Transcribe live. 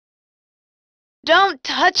Don't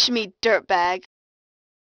touch me, dirtbag.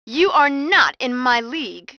 You are not in my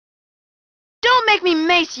league. Don't make me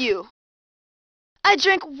mace you. I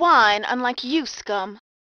drink wine unlike you, scum.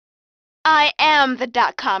 I am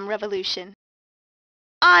the .com revolution.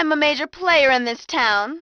 I'm a major player in this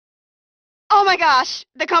town. Oh my gosh,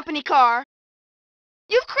 the company car.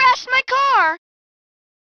 You've crashed my car.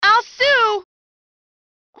 I'll sue.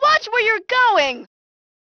 Watch where you're going.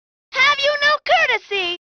 Have you no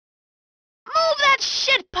courtesy? Move that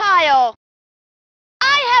shit pile.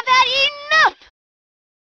 I have had enough.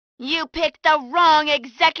 You picked the wrong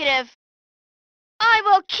executive. I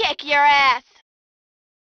will kick your ass.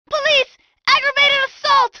 Police! Aggravated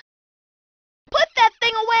assault! Put that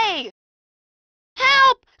thing away!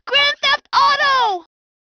 Help! Grand Theft Auto!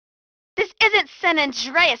 This isn't San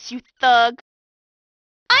Andreas, you thug.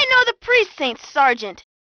 I know the precinct, Sergeant.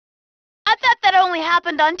 I thought that only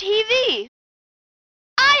happened on TV.